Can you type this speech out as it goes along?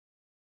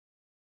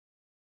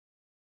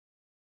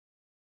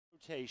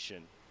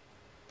rotation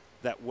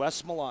that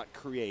Wes Malott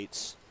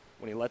creates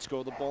when he lets go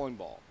of the bowling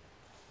ball.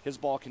 His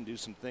ball can do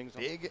some things.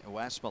 Big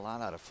Wes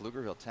Malott out of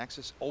Pflugerville,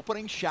 Texas.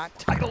 Opening shot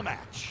title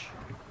match.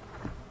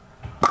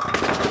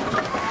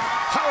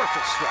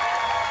 Powerful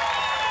strike.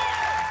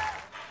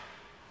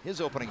 His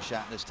opening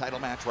shot in this title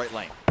match, right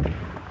lane.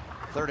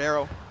 Third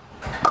arrow.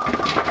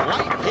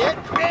 Light hit,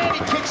 and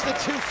he kicks the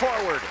two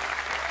forward.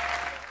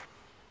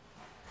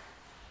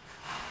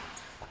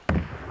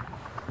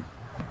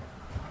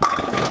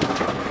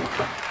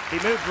 He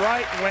moved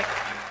right and went.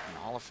 In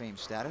Hall of Fame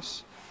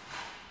status.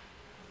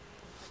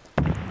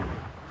 Made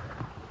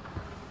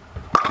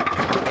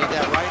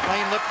that right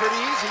lane look pretty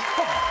easy.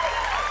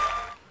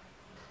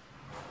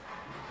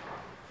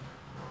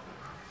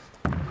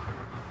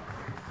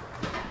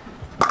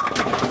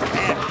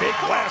 And Big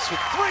Wes with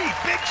three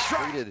big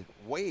strikes. Treated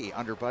way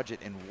under budget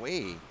and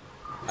way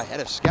ahead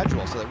of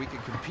schedule so that we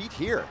could compete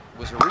here.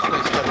 Was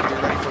originally scheduled to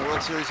be ready for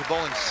World Series of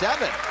Bowling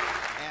 7.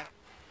 And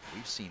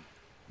we've seen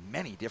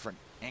many different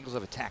angles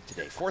of attack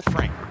today. Fourth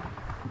frame.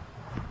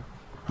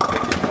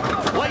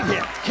 Light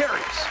hit,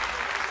 carries.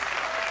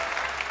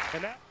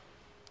 And that.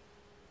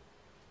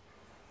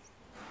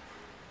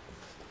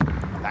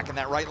 Back in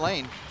that right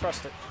lane.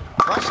 Trust it.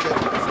 Trust it.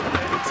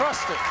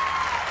 Trust it.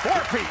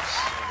 Four-piece.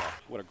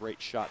 What a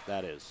great shot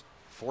that is.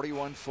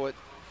 41-foot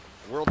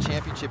World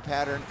Championship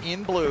pattern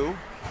in blue.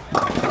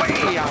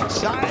 Way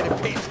outside.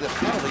 It pays the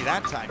penalty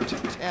that time.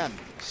 210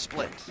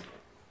 split.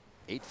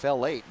 8 fell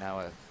late.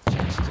 Now a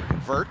chance to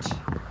convert.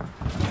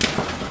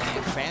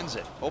 And fans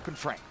it. Open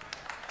frame.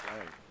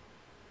 Right.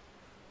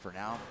 For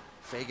now,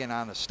 Fagan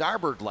on the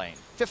starboard lane.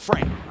 Fifth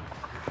frame.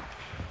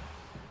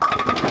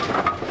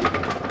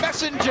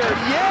 Messenger,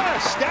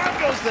 yes!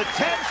 Down goes the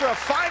 10 for a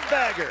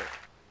 5-bagger.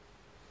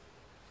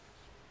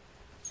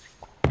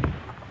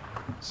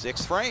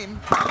 Sixth frame.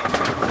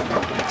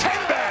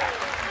 10-bag!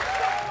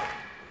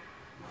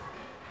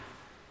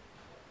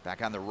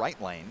 Back on the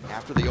right lane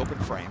after the open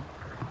frame.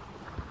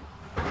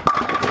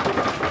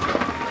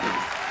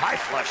 High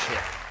flush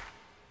hit.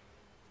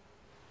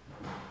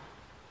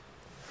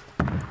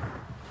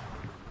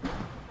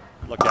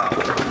 Look out.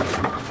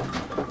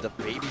 The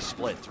baby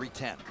split,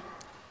 310.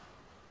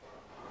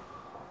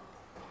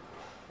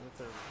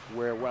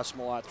 Where Wes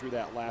Malott threw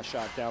that last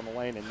shot down the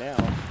lane, and now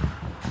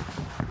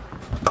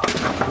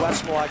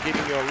Wes Malott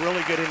giving you a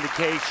really good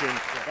indication.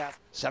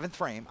 Seventh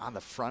frame on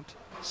the front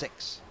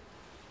 6.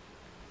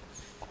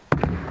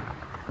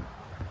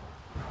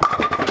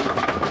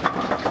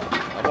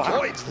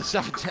 Avoids the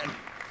 710.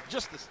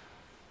 Just this.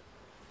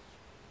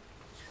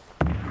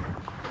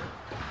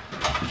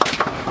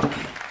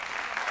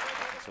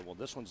 So, well,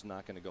 this one's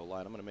not going to go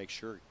light. I'm going to make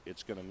sure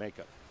it's going to make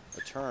a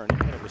turn,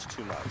 and it was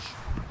too much.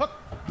 Hook.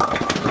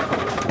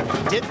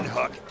 Didn't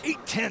hook.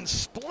 8-10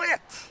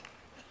 split.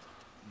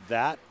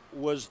 That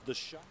was the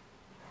shot.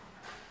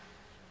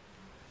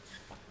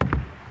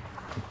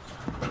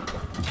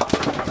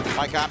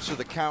 Mike Ops with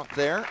the count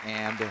there,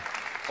 and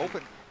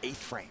open 8th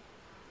frame.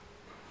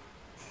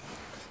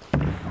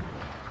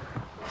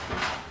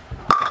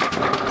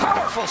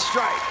 Powerful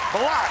strike.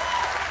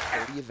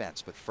 Malott. 30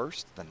 events, but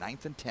first, the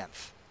 9th and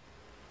 10th.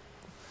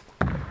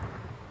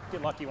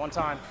 Get lucky one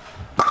time.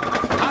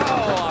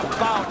 How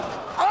about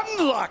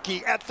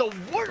unlucky at the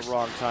worst? The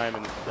wrong time,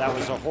 and that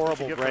was a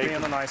horrible Good break. for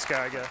being the nice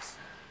guy, I guess.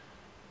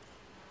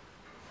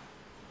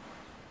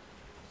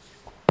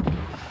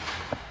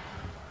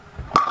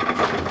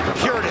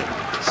 Puritan,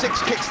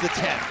 6 kicks the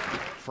 10.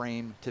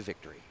 Frame to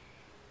victory.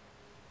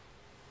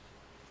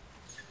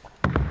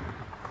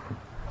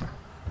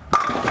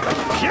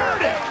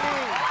 Puritan!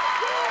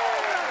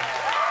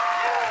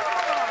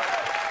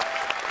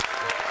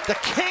 The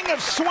king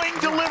of swing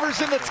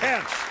delivers in the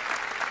 10th.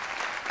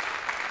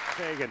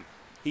 Fagan,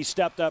 he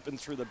stepped up and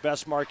threw the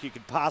best mark you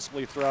could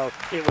possibly throw.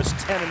 It was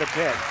 10 in the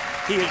pit.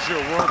 He is your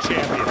world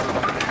champion.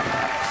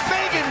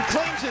 Fagan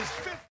claims his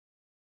 5th.